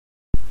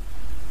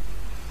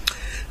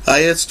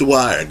Hi, it's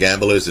Dwyer,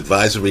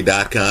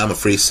 GamblersAdvisory.com, a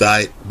free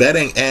site,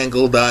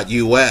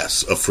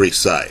 BettingAngle.us, a free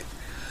site.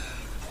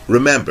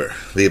 Remember,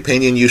 the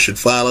opinion you should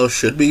follow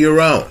should be your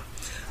own.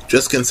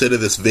 Just consider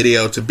this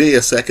video to be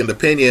a second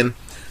opinion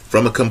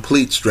from a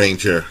complete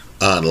stranger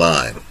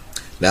online.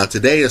 Now,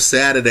 today is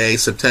Saturday,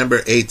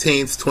 September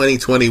 18th,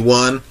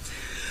 2021.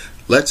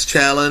 Let's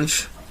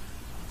challenge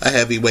a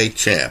heavyweight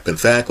champ. In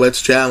fact, let's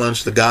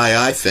challenge the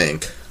guy I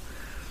think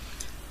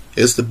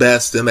is the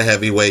best in the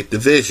heavyweight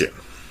division.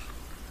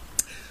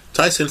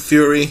 Tyson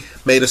Fury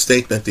made a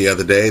statement the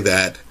other day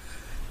that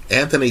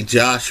Anthony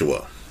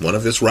Joshua, one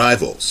of his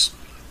rivals,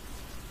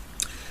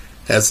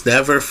 has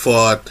never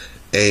fought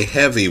a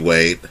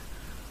heavyweight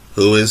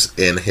who is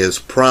in his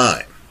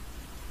prime.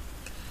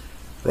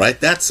 Right?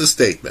 That's the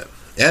statement.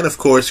 And of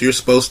course, you're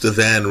supposed to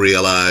then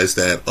realize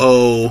that,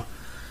 Dillian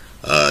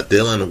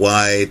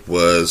Whyte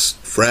was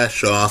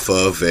fresh off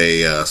of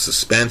a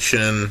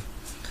suspension.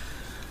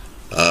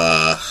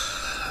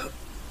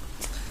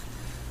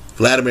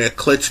 Vladimir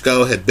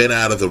Klitschko had been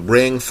out of the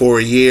ring for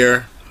a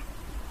year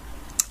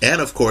and,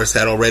 of course,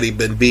 had already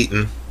been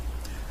beaten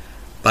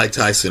by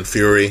Tyson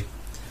Fury.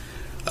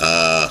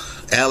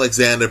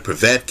 Alexander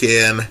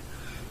Povetkin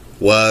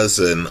was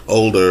an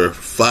older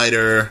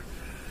fighter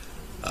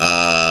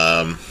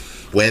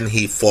when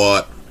he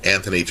fought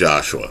Anthony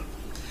Joshua,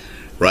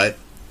 right?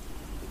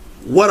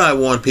 What I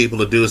want people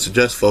to do is to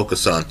just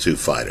focus on two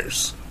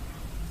fighters.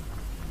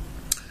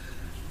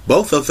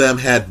 Both of them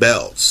had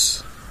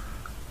belts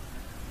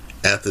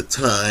at the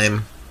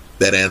time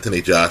that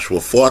Anthony Joshua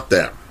fought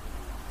them.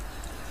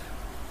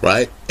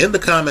 Right? In the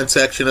comment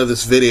section of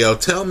this video,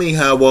 tell me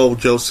how old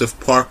Joseph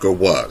Parker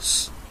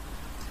was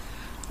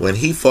when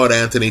he fought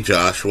Anthony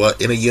Joshua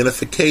in a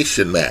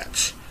unification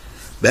match.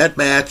 That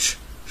match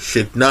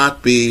should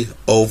not be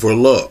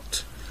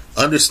overlooked.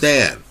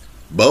 Understand,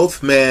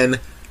 both men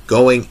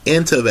going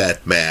into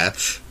that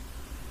match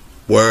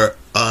were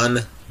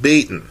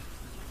unbeaten.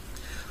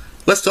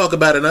 Let's talk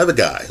about another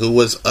guy who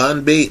was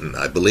unbeaten.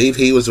 I believe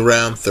he was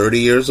around 30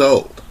 years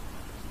old.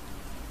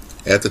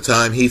 At the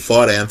time he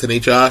fought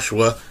Anthony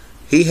Joshua,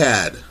 he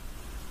had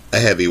a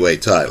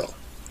heavyweight title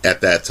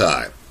at that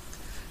time.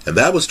 And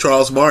that was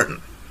Charles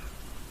Martin.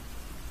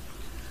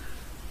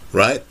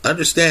 Right?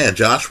 Understand,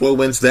 Joshua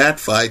wins that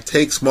fight,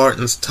 takes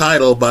Martin's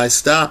title by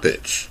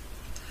stoppage.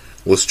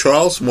 Was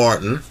Charles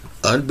Martin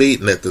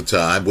unbeaten at the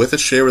time with a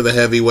share of the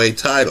heavyweight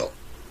title?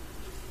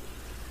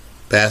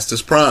 Past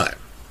his prime.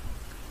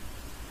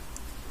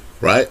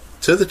 Right?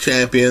 To the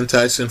champion,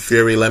 Tyson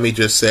Fury, let me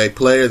just say,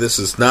 player, this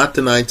is not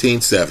the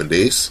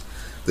 1970s.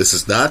 This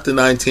is not the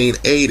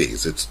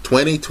 1980s. It's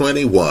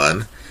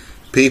 2021.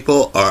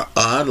 People are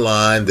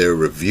online. They're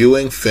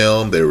reviewing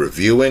film. They're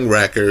reviewing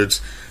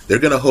records. They're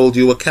going to hold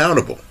you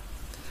accountable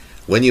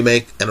when you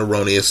make an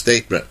erroneous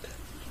statement.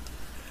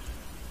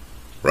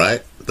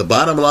 Right? The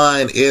bottom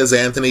line is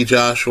Anthony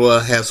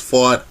Joshua has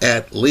fought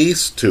at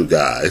least two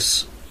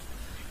guys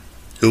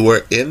who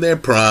were in their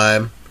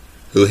prime,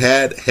 who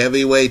had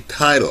heavyweight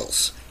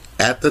titles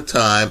at the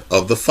time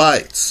of the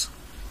fights,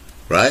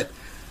 right?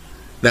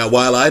 Now,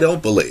 while I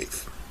don't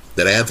believe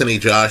that Anthony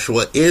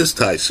Joshua is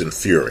Tyson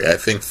Fury, I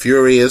think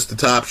Fury is the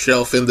top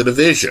shelf in the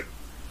division,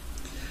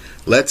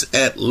 let's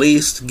at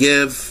least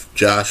give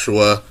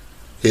Joshua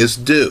his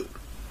due.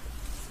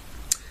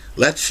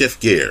 Let's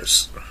shift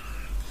gears.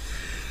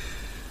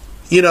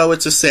 You know,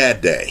 it's a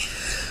sad day.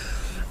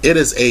 It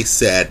is a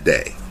sad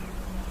day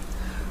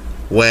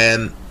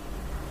when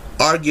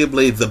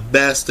arguably the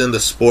best in the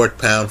sport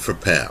pound for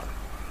pound,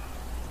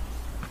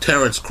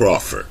 Terence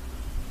Crawford,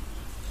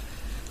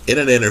 in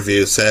an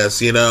interview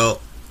says,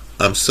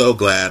 I'm so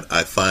glad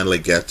I finally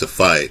get to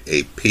fight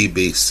a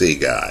PBC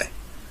guy,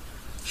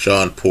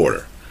 Shawn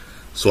Porter,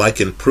 so I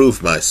can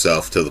prove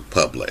myself to the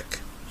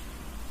public.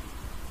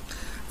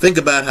 Think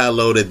about how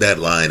loaded that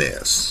line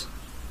is.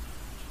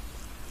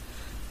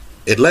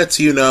 It lets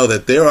you know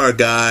that there are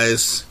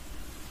guys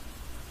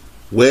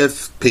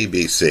with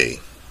PBC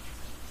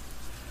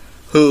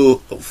who,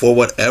 for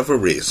whatever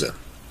reason,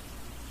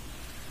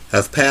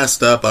 have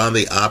passed up on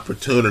the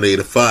opportunity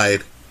to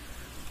fight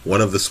one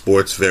of the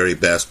sport's very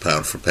best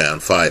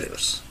pound-for-pound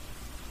fighters.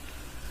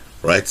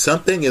 Right?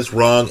 Something is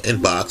wrong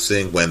in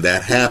boxing when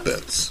that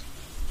happens.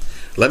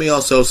 Let me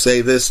also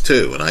say this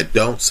too, and I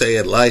don't say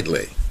it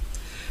lightly.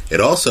 It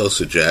also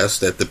suggests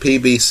that the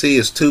PBC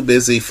is too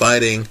busy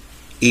fighting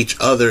each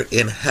other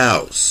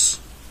in-house.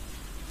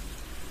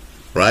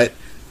 Right?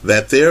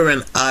 That they're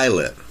an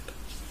island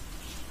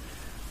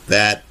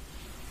that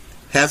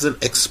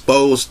hasn't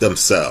exposed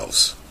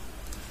themselves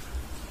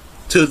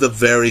to the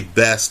very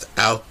best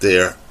out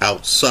there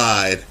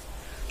outside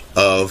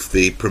of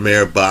the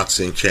Premier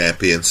Boxing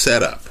Champion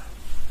setup.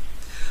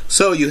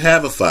 So you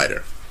have a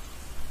fighter,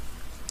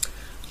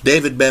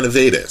 David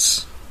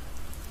Benavidez,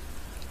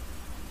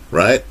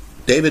 right?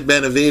 David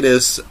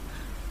Benavidez,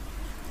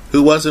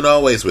 who wasn't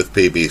always with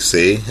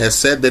PBC, has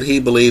said that he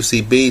believes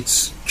he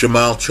beats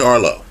Jermall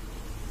Charlo.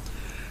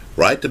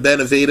 Right to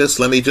Benavidez,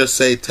 let me just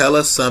say, tell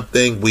us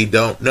something we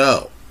don't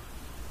know.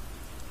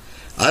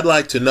 I'd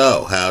like to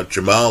know how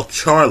Jermall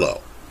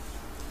Charlo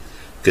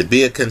could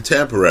be a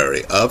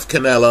contemporary of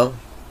Canelo,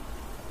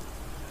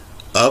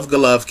 of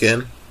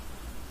Golovkin,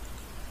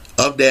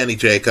 of Danny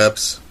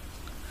Jacobs,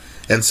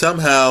 and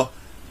somehow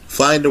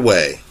find a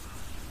way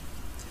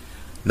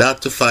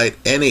not to fight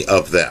any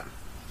of them.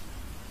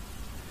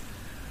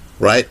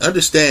 Right?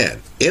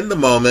 Understand, in the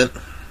moment,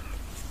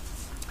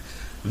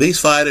 these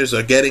fighters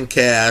are getting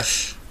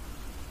cash,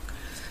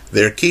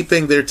 they're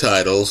keeping their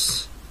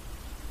titles,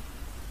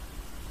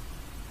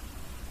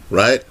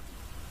 right?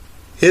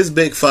 His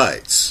big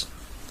fights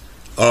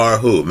are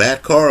who?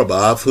 Matt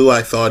Korobov, who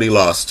I thought he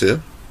lost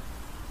to.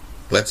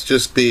 Let's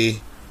just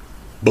be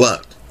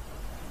blunt.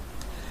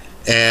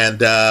 And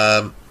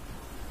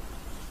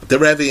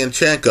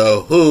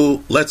Derevianchenko,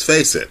 who, let's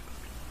face it,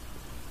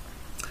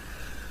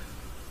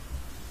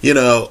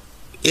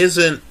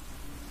 isn't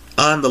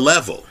on the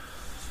level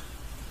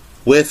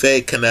with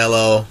a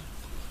Canelo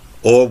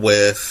or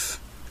with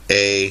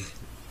a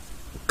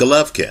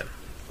Golovkin,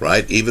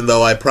 right? Even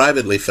though I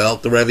privately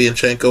felt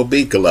Derevianchenko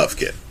beat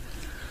Golovkin,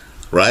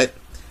 right?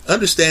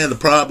 Understand the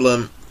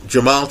problem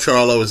Jermall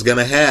Charlo is going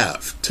to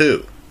have,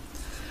 too,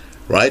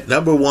 right?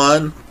 Number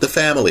one, the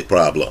family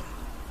problem.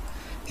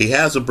 He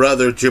has a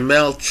brother,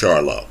 Jermell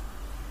Charlo,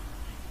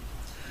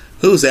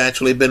 who's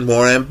actually been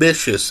more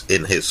ambitious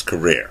in his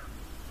career,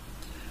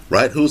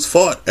 right? Who's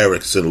fought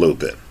Erickson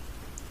Lubin,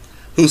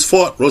 who's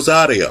fought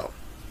Rosario,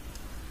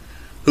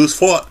 who's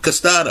fought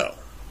Castano,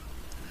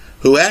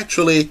 who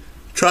actually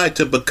tried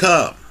to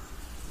become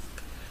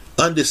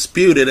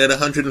undisputed at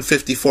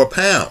 154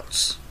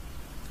 pounds,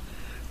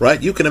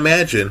 right? You can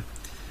imagine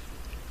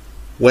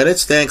when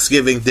it's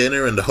Thanksgiving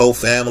dinner and the whole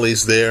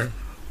family's there,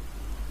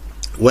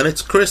 when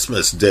it's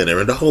Christmas dinner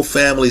and the whole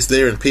family's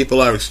there and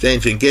people are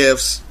exchanging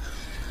gifts,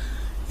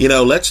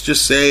 let's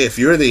just say if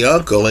you're the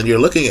uncle and you're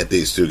looking at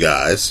these two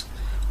guys,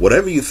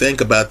 whatever you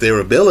think about their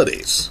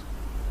abilities,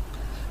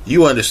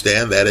 you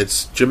understand that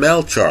it's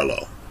Jermell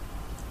Charlo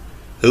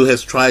who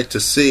has tried to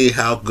see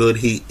how good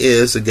he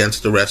is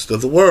against the rest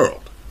of the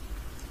world.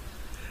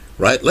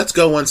 Right? Let's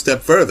go one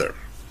step further.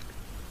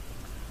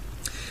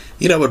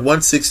 At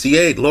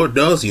 168, Lord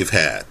knows you've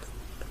had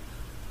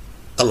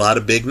a lot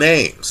of big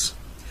names.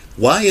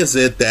 Why is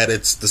it that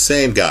it's the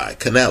same guy,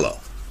 Canelo,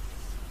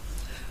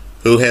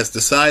 who has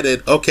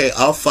decided, okay,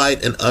 I'll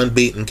fight an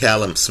unbeaten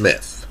Callum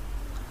Smith,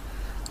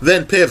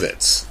 then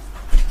pivots,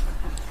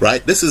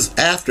 right? This is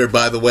after,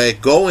 by the way,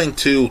 going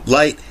to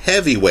light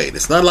heavyweight.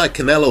 It's not like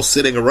Canelo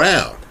sitting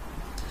around,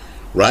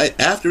 right?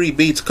 After he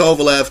beats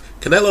Kovalev,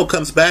 Canelo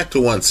comes back to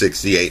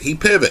 168. He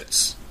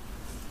pivots.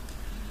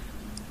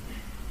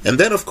 And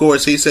then, of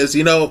course, he says,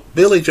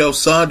 Billy Joe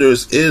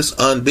Saunders is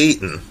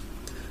unbeaten.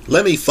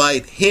 Let me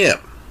fight him.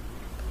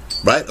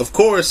 Right? Of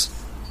course,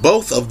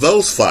 both of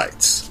those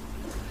fights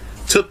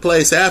took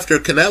place after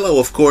Canelo,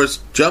 of course,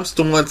 jumps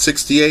to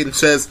 168 and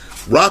says,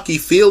 Rocky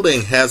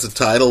Fielding has a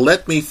title,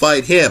 let me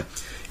fight him.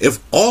 If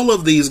all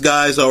of these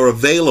guys are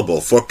available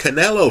for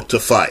Canelo to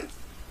fight,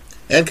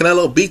 and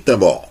Canelo beat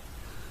them all,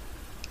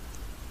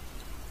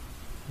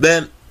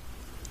 then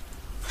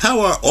how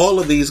are all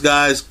of these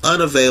guys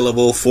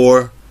unavailable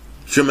for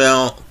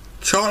Jermall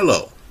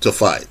Charlo to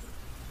fight?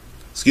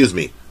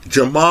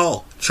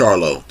 Jermall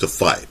Charlo to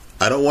fight.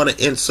 I don't want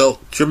to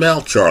insult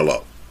Jermell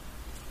Charlo.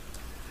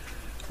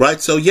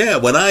 Right? So yeah,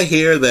 when I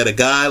hear that a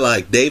guy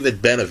like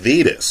David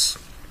Benavidez,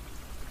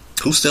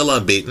 who's still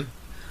unbeaten,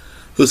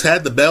 who's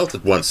had the belt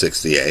at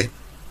 168,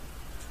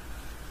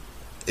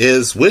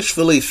 is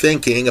wishfully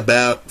thinking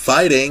about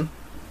fighting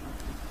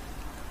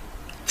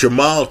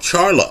Jermall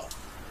Charlo,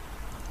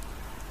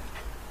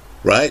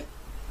 right?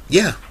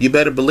 Yeah, you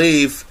better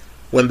believe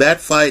when that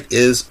fight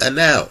is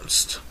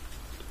announced,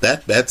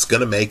 that bet's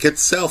going to make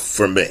itself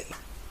for me.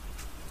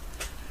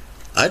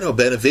 I know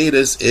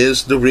Benavidez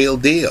is the real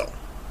deal.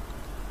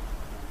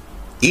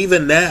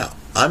 Even now,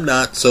 I'm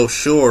not so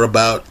sure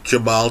about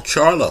Jermall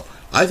Charlo.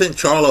 I think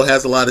Charlo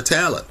has a lot of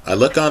talent. I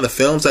look on the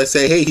films, I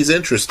say, hey, he's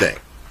interesting.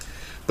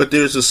 But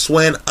there's a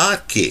Swen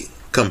Otke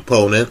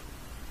component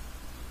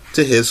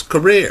to his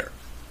career.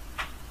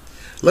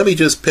 Let me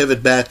just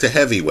pivot back to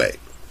heavyweight.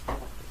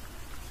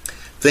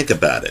 Think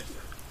about it.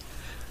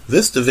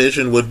 This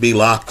division would be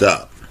locked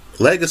up.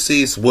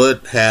 Legacies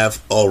would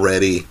have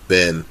already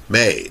been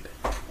made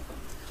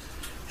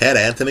had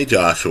Anthony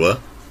Joshua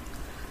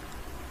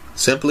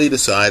simply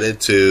decided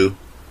to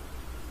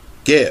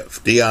give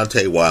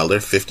Deontay Wilder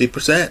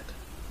 50%.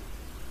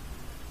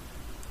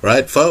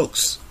 Right,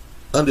 folks?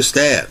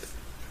 Understand.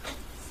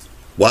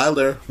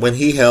 Wilder, when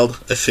he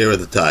held a share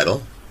of the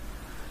title,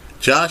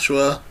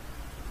 Joshua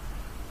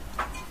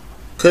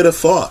could have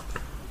fought.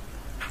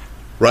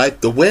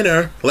 Right? The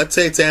winner, let's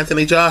say it's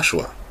Anthony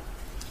Joshua,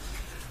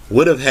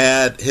 would have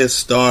had his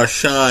star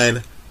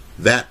shine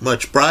that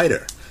much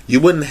brighter.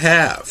 You wouldn't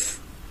have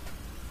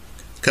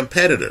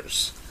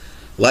competitors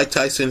like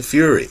Tyson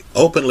Fury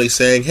openly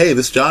saying, hey,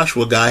 this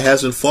Joshua guy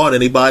hasn't fought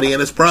anybody in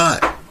his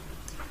prime.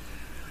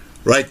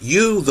 Right?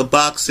 You, the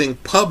boxing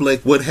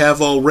public, would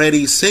have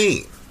already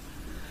seen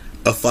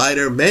a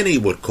fighter many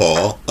would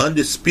call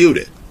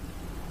undisputed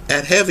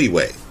at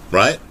heavyweight,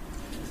 right?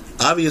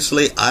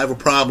 Obviously, I have a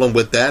problem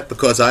with that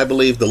because I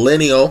believe the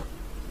lineal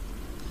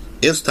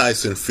is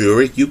Tyson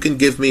Fury. You can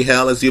give me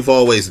hell as you've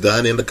always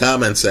done in the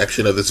comment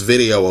section of this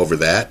video over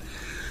that.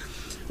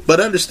 But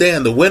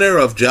understand, the winner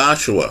of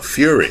Joshua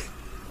Fury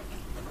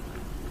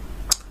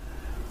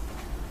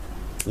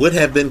would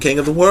have been king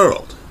of the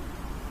world.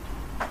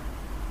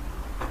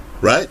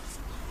 Right?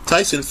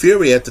 Tyson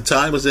Fury at the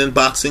time was in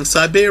Boxing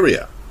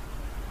Siberia.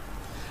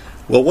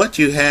 Well, what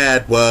you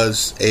had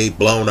was a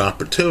blown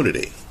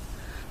opportunity.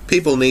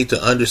 People need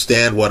to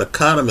understand what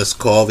economists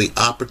call the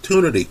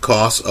opportunity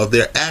cost of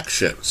their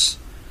actions.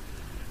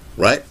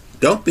 Right?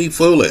 Don't be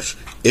foolish.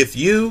 If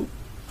you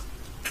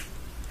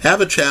have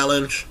a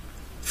challenge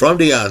from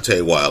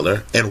Deontay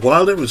Wilder, and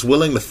Wilder is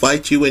willing to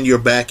fight you in your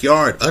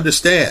backyard,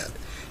 understand,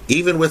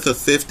 even with a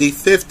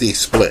 50-50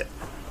 split,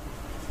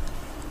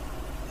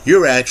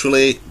 you're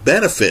actually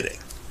benefiting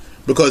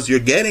because you're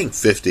getting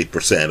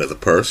 50% of the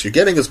purse. You're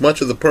getting as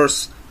much of the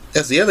purse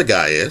as the other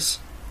guy is.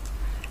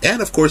 And,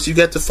 of course, you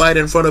get to fight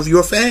in front of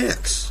your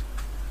fans.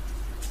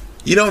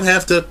 You don't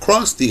have to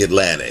cross the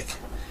Atlantic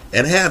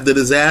and have the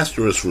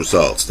disastrous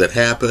results that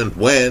happened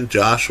when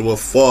Joshua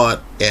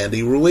fought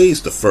Andy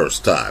Ruiz the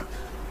first time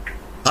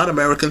on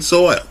American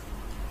soil.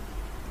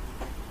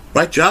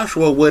 Right?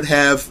 Joshua would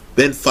have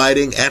been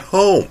fighting at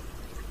home.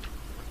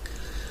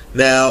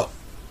 Now,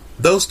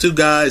 those two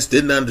guys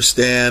didn't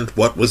understand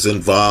what was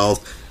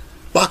involved.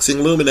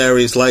 Boxing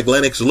luminaries like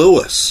Lennox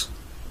Lewis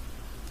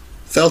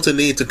felt a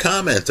need to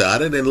comment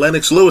on it, and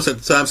Lennox Lewis at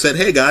the time said,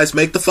 hey guys,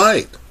 make the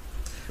fight.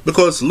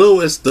 Because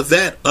Lewis, the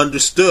vet,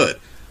 understood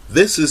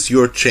this is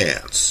your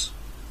chance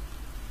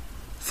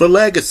for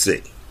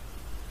legacy.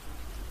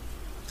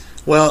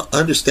 Well,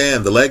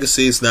 understand, the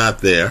legacy's not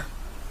there.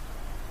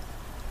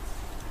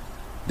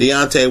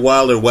 Deontay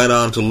Wilder went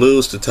on to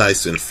lose to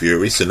Tyson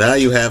Fury, so now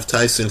you have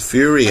Tyson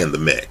Fury in the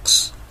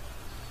mix.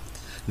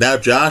 Now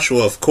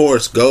Joshua, of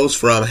course, goes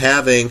from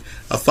having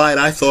a fight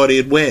I thought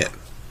he'd win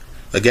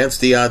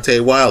against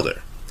Deontay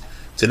Wilder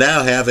to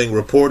now having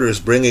reporters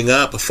bringing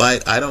up a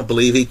fight I don't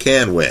believe he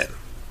can win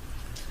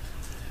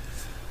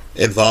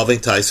involving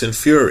Tyson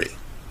Fury.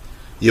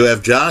 You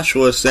have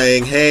Joshua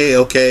saying, hey,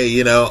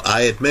 okay,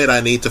 I admit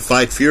I need to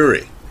fight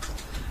Fury.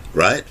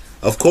 Right?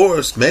 Of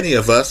course, many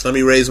of us, let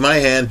me raise my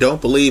hand,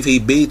 don't believe he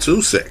beats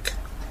Usyk.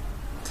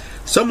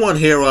 Someone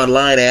here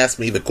online asked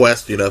me the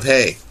question of,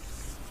 hey,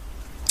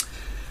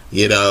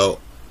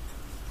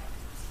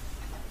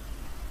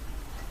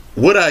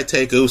 would I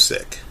take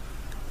Usyk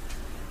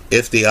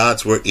if the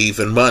odds were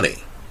even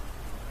money?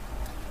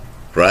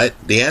 Right?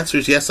 The answer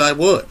is yes, I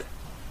would.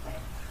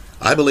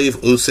 I believe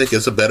Usyk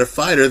is a better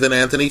fighter than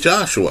Anthony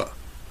Joshua.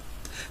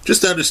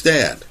 Just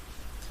understand,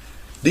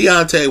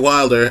 Deontay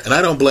Wilder, and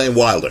I don't blame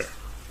Wilder,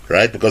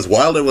 right? Because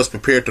Wilder was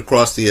prepared to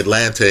cross the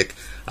Atlantic.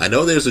 I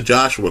know there's a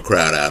Joshua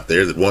crowd out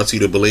there that wants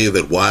you to believe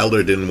that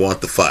Wilder didn't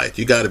want the fight.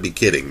 You got to be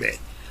kidding me.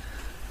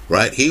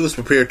 Right? He was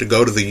prepared to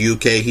go to the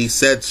UK. He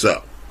said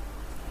so.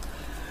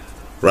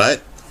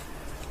 Right?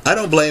 I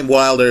don't blame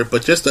Wilder,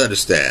 but just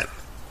understand,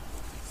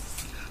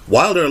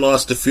 Wilder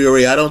lost to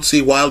Fury. I don't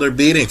see Wilder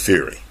beating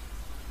Fury.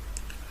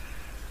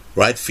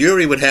 Right?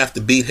 Fury would have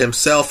to beat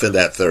himself in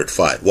that third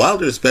fight.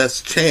 Wilder's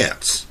best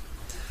chance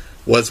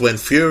was when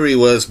Fury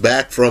was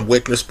back from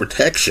witness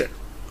protection.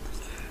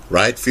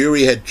 Right?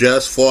 Fury had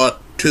just fought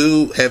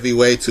two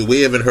heavyweights who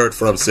we haven't heard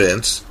from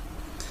since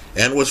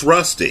and was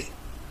rusty.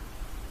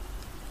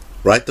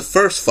 Right? The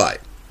first fight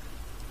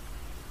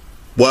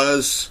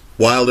was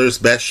Wilder's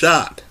best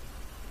shot.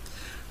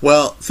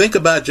 Well, think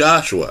about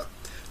Joshua.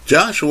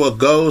 Joshua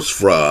goes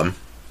from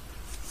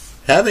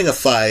having a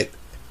fight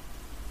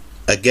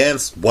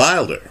against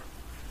Wilder,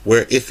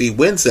 where if he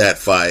wins that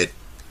fight,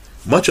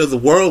 much of the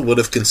world would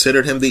have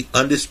considered him the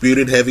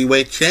undisputed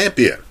heavyweight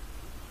champion.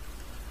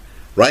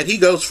 Right? He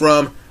goes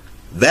from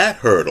that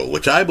hurdle,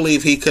 which I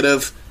believe he could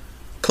have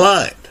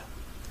climbed,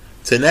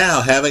 to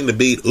now having to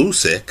beat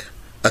Usyk,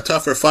 a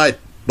tougher fight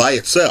by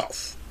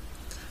itself.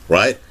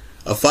 Right?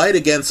 A fight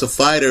against a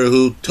fighter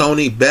who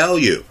Tony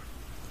Bellew,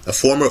 a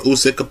former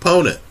Usyk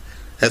opponent,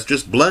 has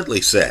just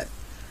bluntly said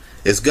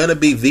is going to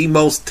be the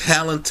most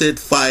talented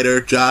fighter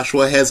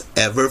Joshua has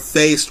ever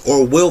faced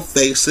or will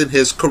face in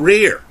his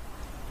career.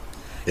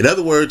 In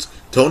other words,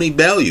 Tony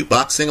Bellew,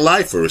 Boxing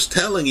Lifer, is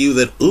telling you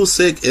that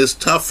Usyk is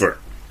tougher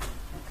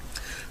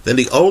than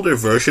the older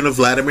version of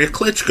Vladimir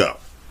Klitschko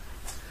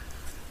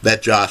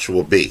that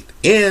Joshua beat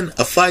in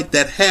a fight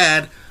that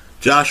had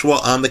Joshua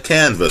on the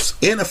canvas,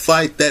 in a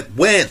fight that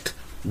went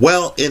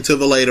well into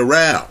the later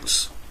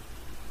rounds.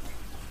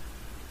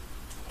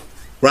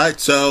 Right?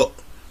 So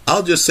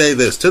I'll just say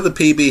this to the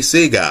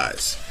PBC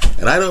guys,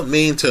 and I don't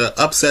mean to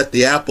upset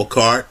the apple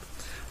cart,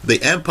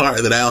 the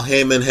empire that Al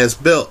Haymon has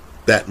built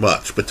that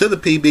much, but to the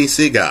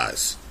PBC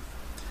guys,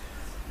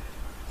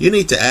 you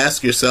need to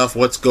ask yourself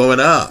what's going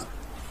on.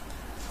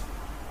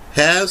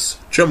 Has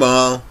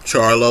Jermall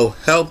Charlo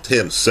helped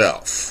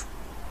himself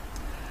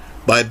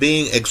by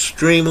being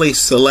extremely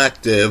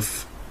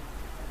selective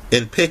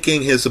in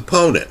picking his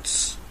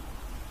opponents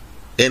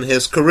in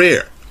his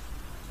career?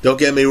 Don't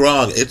get me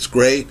wrong, it's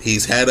great.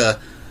 He's had a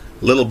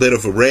little bit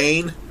of a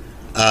reign,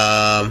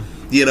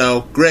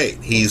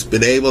 Great. He's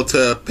been able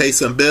to pay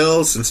some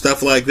bills and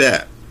stuff like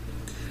that.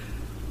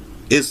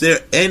 Is there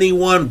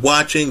anyone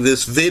watching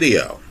this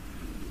video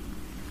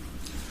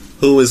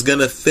who is going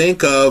to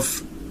think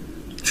of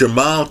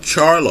Jermall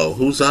Charlo,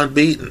 who's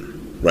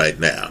unbeaten right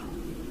now?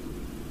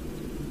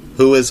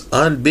 Who is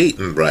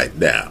unbeaten right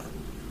now?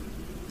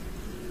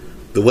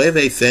 The way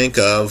they think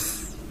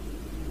of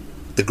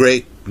the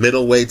great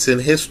middleweights in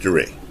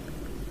history.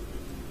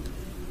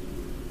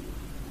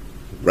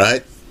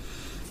 Right?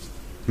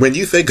 When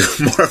you think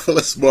of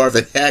Marvelous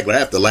Marvin Hagler, I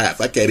have to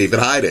laugh. I can't even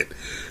hide it.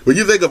 When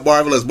you think of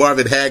Marvelous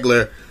Marvin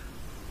Hagler,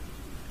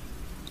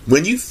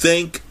 when you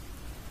think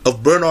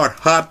of Bernard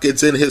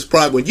Hopkins in his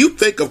prime, when you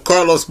think of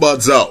Carlos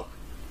Monzon,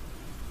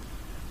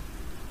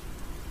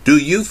 do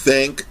you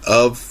think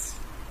of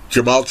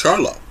Jermall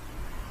Charlo?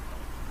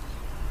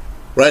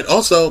 Right?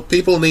 Also,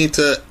 people need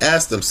to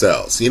ask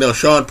themselves,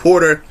 Shawn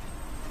Porter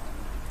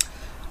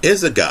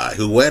is a guy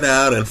who went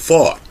out and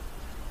fought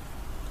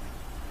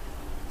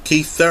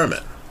Keith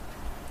Thurman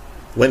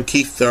when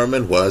Keith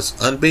Thurman was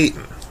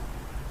unbeaten.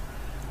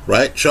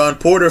 Right? Shawn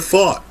Porter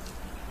fought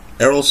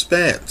Errol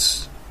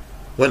Spence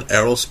when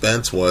Errol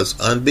Spence was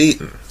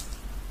unbeaten.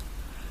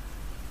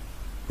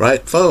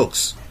 Right,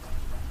 folks?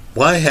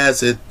 Why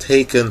has it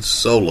taken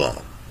so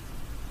long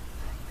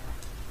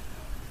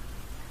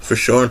for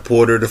Shawn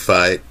Porter to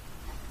fight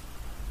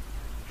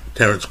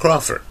Terence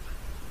Crawford?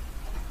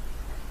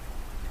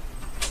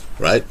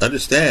 Right?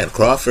 Understand,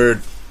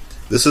 Crawford,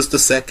 this is the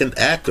second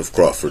act of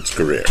Crawford's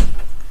career.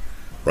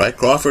 Right?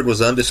 Crawford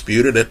was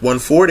undisputed at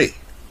 140.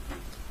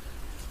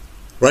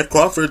 Right?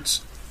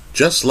 Crawford's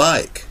just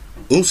like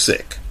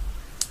Usyk.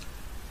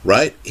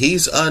 Right?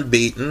 He's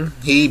unbeaten.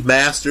 He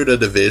mastered a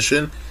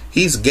division.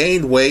 He's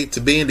gained weight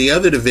to be in the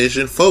other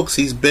division. Folks,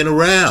 he's been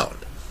around.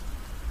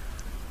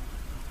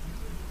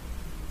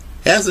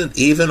 Hasn't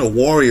even a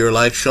warrior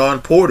like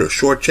Shawn Porter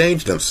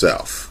shortchanged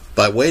himself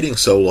by waiting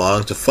so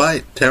long to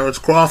fight Terence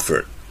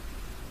Crawford.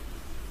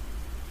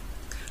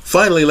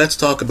 Finally, let's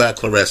talk about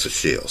Claressa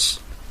Shields.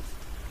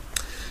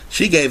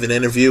 She gave an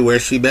interview where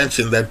she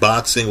mentioned that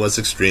boxing was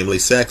extremely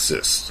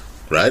sexist.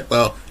 Right?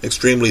 Well,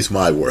 extremely is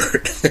my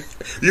word.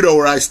 You know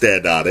where I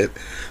stand on it.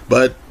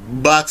 But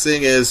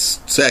boxing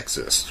is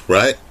sexist,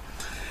 right?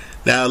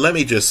 Now, let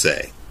me just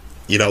say,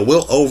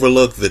 we'll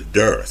overlook the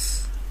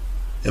dearth,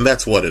 and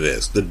that's what it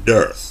is, the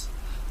dearth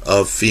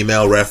of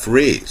female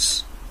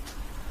referees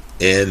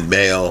in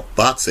male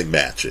boxing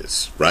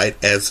matches, right?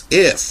 As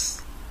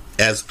if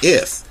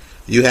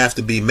you have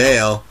to be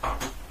male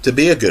to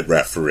be a good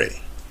referee,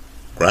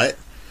 right?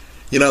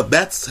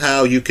 That's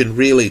how you can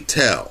really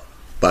tell,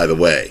 by the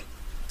way,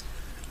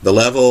 the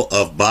level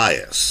of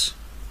bias.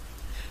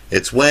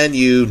 It's when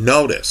you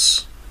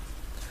notice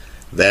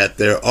that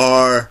there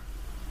are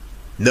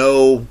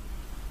no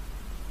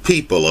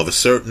people of a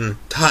certain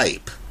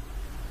type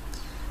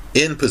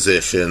in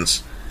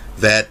positions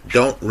that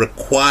don't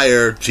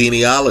require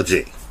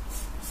genealogy.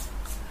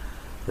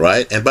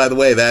 Right? And by the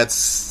way,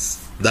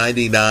 that's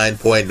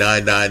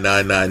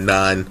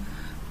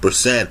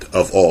 99.99999%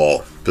 of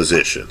all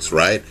positions,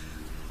 right?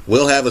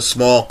 We'll have a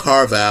small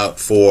carve out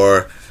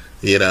for,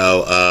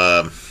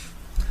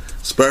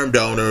 sperm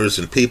donors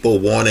and people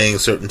wanting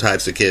certain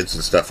types of kids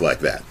and stuff like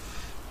that.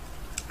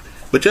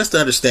 But just to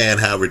understand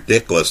how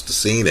ridiculous the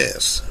scene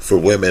is for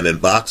women in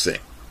boxing,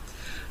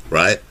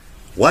 right?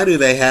 Why do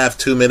they have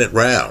 2-minute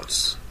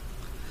rounds?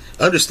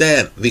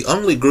 Understand, the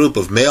only group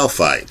of male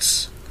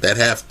fights that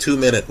have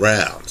 2-minute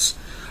rounds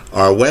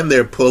are when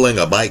they're pulling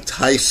a Mike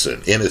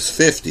Tyson in his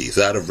 50s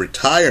out of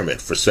retirement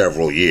for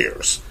several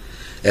years.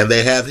 And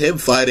they have him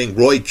fighting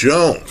Roy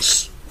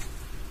Jones,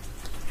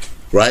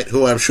 right,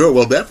 who I'm sure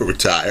will never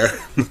retire.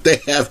 They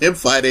have him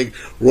fighting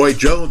Roy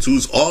Jones,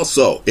 who's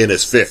also in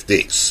his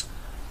 50s.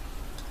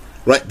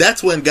 Right?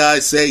 That's when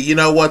guys say, you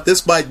know what,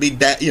 this might be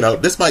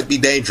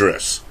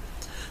dangerous.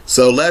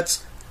 So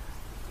let's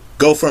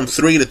go from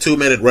 3 to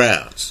 2-minute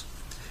rounds.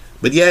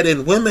 But yet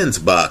in women's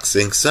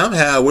boxing,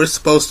 somehow we're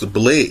supposed to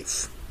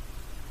believe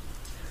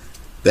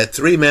that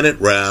 3-minute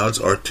rounds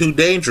are too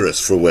dangerous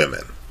for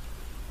women.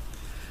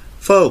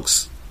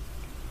 Folks,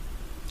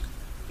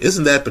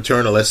 isn't that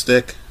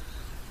paternalistic?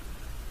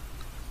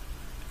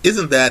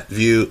 Isn't that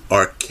view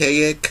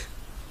archaic?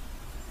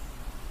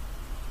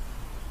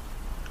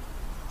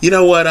 You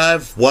know what?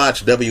 I've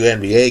watched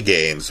WNBA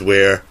games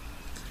where,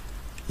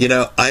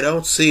 I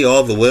don't see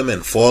all the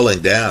women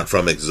falling down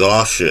from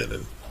exhaustion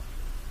and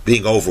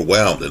being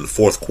overwhelmed in the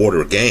fourth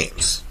quarter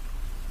games.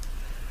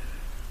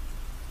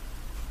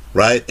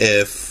 Right?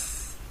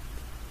 If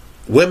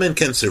women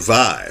can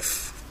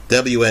survive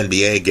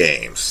WNBA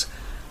games,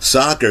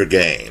 soccer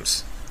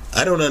games,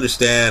 I don't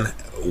understand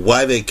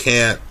why they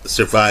can't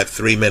survive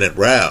 3-minute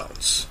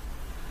rounds.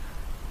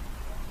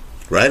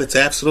 Right? It's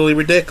absolutely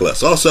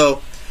ridiculous.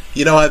 Also,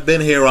 I've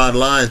been here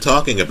online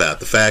talking about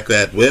the fact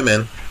that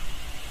women,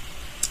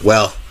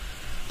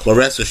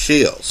 Claressa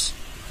Shields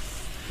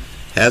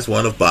has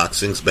one of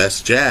boxing's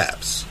best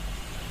jabs.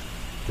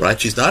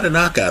 Right? She's not a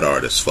knockout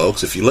artist,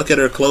 folks. If you look at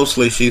her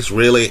closely, she's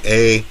really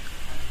a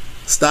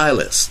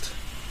stylist.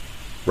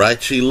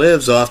 right? She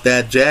lives off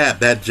that jab.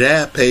 That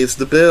jab pays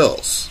the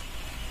bills.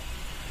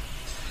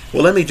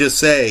 Well, let me just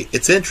say,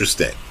 it's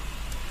interesting.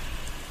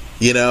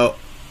 You know,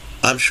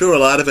 I'm sure a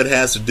lot of it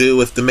has to do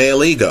with the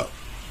male ego.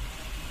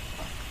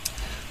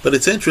 But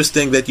it's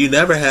interesting that you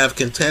never have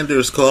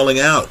contenders calling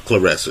out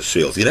Claressa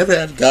Shields. You never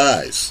have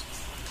guys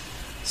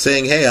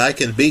saying, hey, I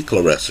can beat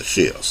Claressa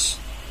Shields.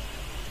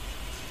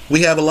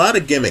 We have a lot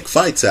of gimmick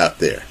fights out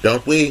there,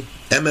 don't we?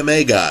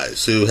 MMA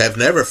guys who have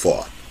never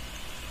fought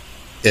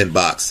in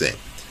boxing,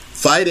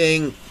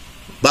 fighting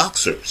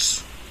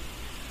boxers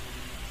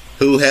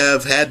who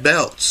have had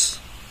belts,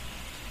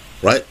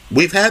 right?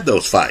 We've had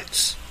those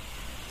fights.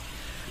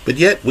 But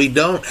yet we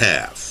don't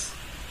have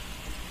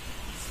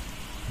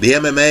the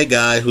MMA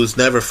guy who's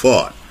never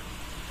fought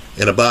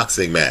in a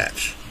boxing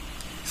match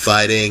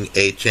fighting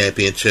a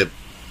championship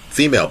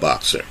female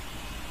boxer.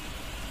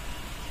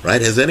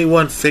 Right? Has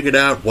anyone figured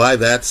out why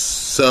that's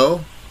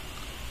so?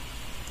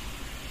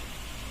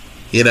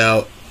 You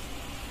know,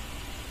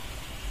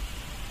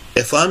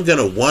 if I'm going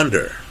to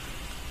wonder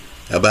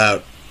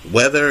about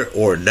whether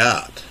or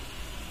not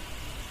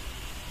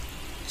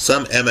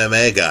some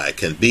MMA guy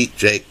can beat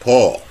Jake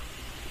Paul,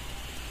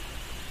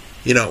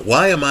 you know,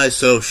 why am I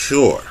so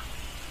sure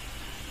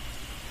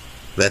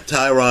that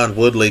Tyron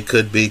Woodley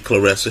could beat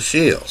Claressa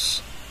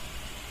Shields?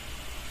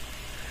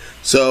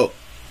 So,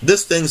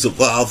 this thing's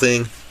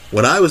evolving.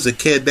 When I was a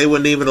kid, they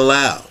wouldn't even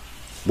allow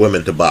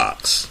women to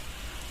box.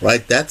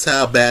 Right? That's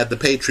how bad the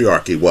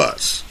patriarchy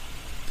was.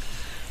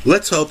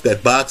 Let's hope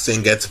that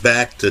boxing gets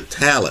back to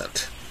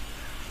talent.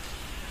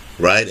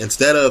 Right?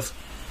 Instead of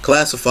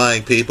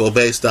classifying people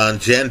based on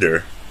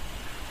gender,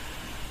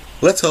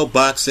 let's hope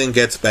boxing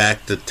gets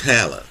back to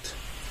talent.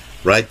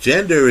 Right?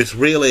 Gender is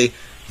really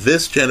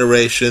this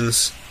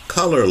generation's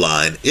color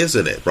line,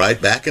 isn't it? Right?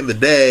 Back in the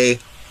day,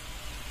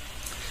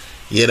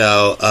 you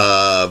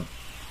know,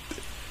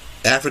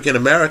 African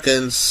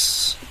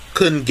Americans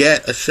couldn't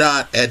get a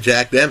shot at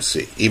Jack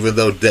Dempsey, even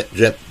though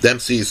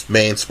Dempsey's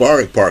main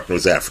sparring partner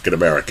was African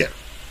American.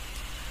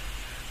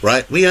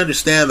 Right? We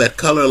understand that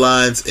color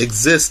lines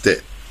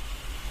existed.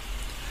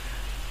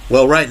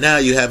 Well, right now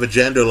you have a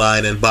gender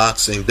line in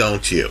boxing,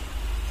 don't you?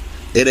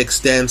 It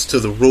extends to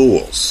the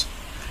rules.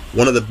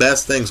 One of the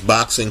best things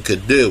boxing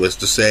could do is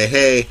to say,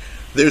 hey,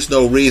 there's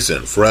no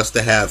reason for us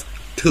to have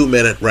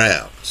 2-minute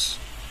rounds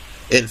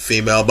in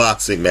female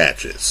boxing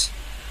matches.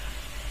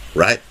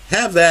 Right?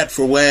 Have that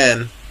for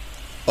when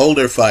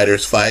older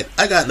fighters fight.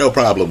 I got no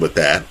problem with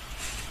that.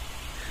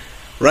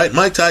 Right?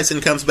 Mike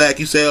Tyson comes back,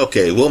 you say,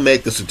 okay, we'll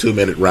make this a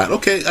 2-minute round.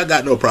 Okay, I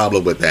got no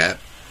problem with that.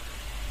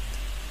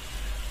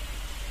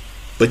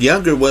 But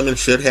younger women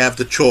should have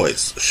the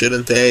choice,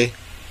 shouldn't they,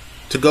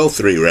 to go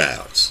 3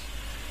 rounds.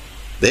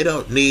 They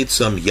don't need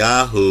some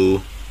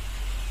Yahoo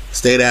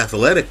State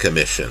Athletic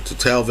Commission to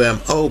tell them,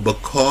 oh,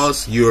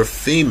 because you're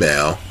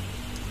female,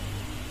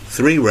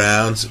 3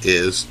 rounds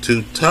is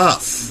too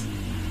tough.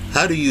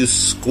 How do you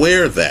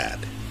square that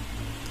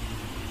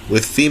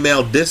with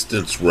female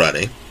distance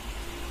running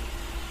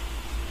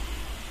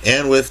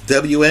and with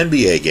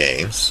WNBA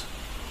games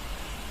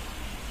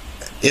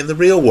in the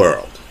real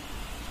world?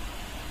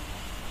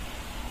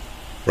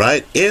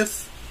 Right?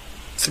 If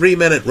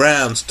 3-minute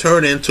rounds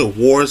turn into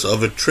wars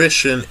of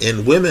attrition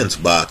in women's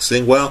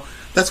boxing, well,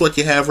 that's what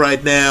you have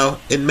right now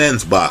in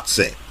men's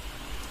boxing.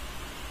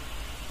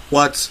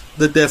 What's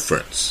the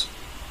difference?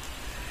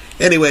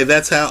 Anyway,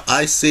 that's how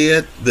I see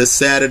it this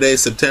Saturday,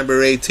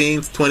 September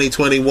 18th,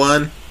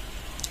 2021.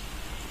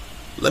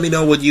 Let me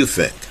know what you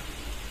think.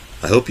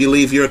 I hope you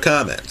leave your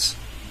comments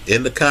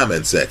in the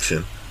comment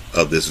section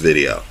of this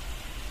video.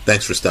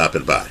 Thanks for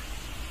stopping by.